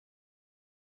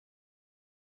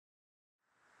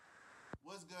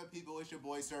What's good, people? It's your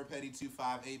boy Sir Petty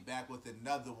 258 back with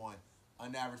another one,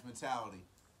 UnAverage Mentality.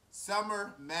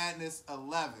 Summer Madness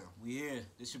 11. We here.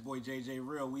 This your boy JJ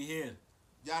Real. We here.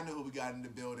 Y'all know who we got in the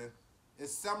building.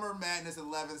 It's Summer Madness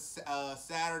 11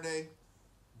 Saturday.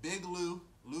 Big Lou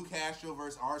Castro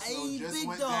versus ARSONAL just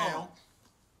went down.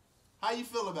 How you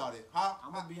feel about it?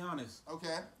 I'm gonna be honest.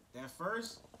 Okay. That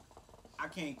first, I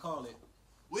can't call it.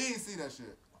 We didn't see that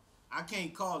shit. I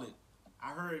can't call it.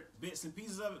 I heard bits and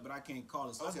pieces of it, but I can't call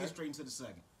it. So let's get straight into the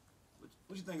second.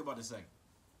 What you think about the second?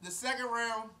 The second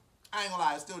round, I ain't gonna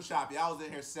lie, it's still choppy. I was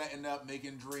in here setting up,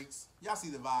 making drinks. Y'all see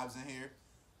the vibes in here.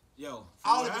 Yo,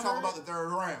 I'll even talk about the third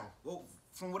round. Well,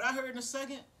 from what I heard in the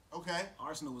second, okay,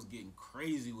 ARSONAL was getting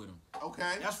crazy with him.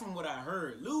 Okay. That's from what I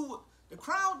heard. Lou, the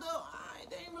crowd though,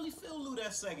 they didn't really feel Lou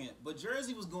that second. But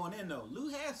Jersey was going in though. Lou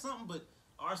had something, but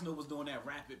ARSONAL was doing that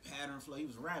rapid pattern flow. He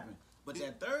was rapping. But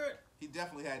that third, he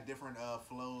definitely had different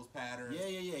flows, patterns.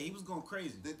 Yeah. He was going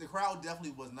crazy. The crowd definitely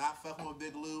was not fucking with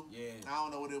Big Lou. Yeah. I don't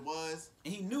know what it was.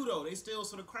 And he knew though. They still,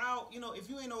 so the crowd, you know, if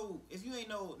you ain't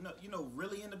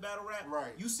really into battle rap,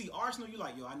 right? You see ARSONAL, you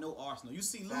like, yo, I know ARSONAL. You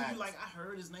see Lou, you like, I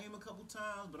heard his name a couple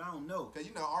times, but I don't know. Cause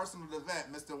you know ARSONAL the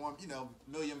vet, Mr. One,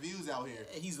 million views out here.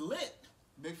 Yeah, he's lit.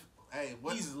 Big. Hey,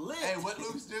 what? He's lit. Hey, what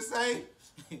Luke's just say?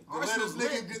 The littest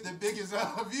nigga get the biggest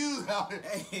views out here.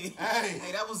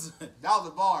 Hey, that was a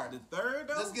bar. The third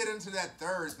though. Let's get into that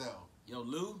third though. Yo,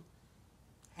 Lou.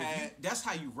 That's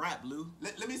how you rap, Lou.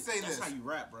 Let me say this. That's how you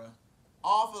rap, bro.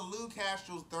 Off of Lou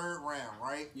Castro's third round,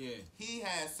 right? Yeah. He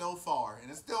has so far, and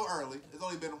it's still early. It's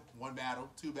only been one battle,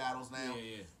 two battles now.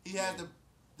 Yeah. He had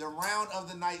the round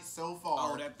of the night so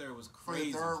far. Oh, that third was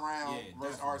crazy. For the third round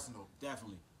versus ARSONAL.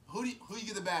 Definitely. Who you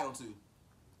get the battle to?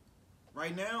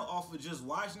 Right now, off of just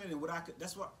watching it and what I could,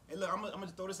 that's what. Hey, look, I'm gonna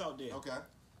throw this out there. Okay.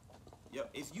 Yep.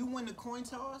 If you win the coin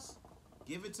toss,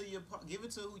 give it to your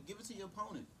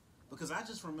opponent, because I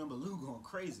just remember Lou going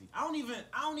crazy. I don't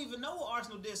even know what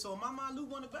ARSONAL did. So in my mind, Lou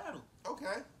won the battle.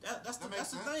 Okay. That's the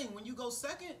thing. When you go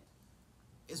second,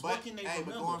 it's what can they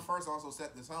remember. But going first also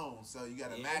set the tone, so you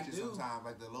got to match it sometimes,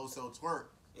 like the low soul twerk.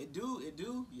 It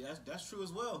do. Yeah, that's true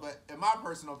as well. But in my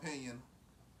personal opinion,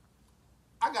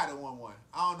 I got it 1-1.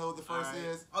 I don't know what the first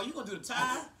is. Oh, you gonna do the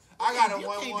tie? I got it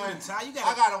 1-1.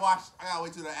 I gotta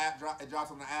wait till the app it drops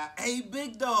on the app. Hey,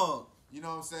 big dog. You know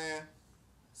what I'm saying?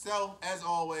 So as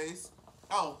always,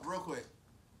 real quick,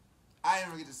 I didn't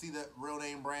even get to see the real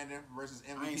name Brandon versus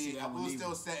MVP. We was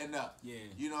still setting up. Yeah.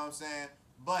 You know what I'm saying?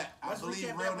 But I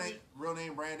believe real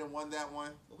name Brandon won that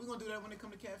one. But we're gonna do that when it come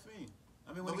to caffeine.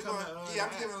 I mean, I'm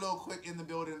giving a little quick in the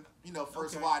building.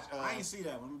 First watch. I ain't see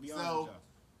that one. I'm gonna be honest with y'all.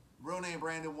 Real name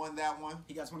Brandon won that one.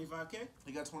 He got 25K?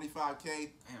 He got 25K.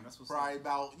 Damn, that's what's probably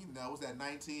about, what's that,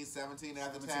 19, 17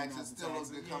 after taxes. Still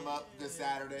looks good come up. Good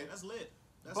Saturday. Yeah, that's lit.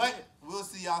 We'll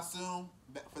see y'all soon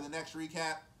for the next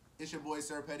recap. It's your boy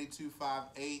Sir Petty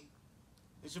 258.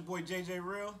 It's your boy JJ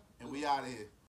Real. And we out of here.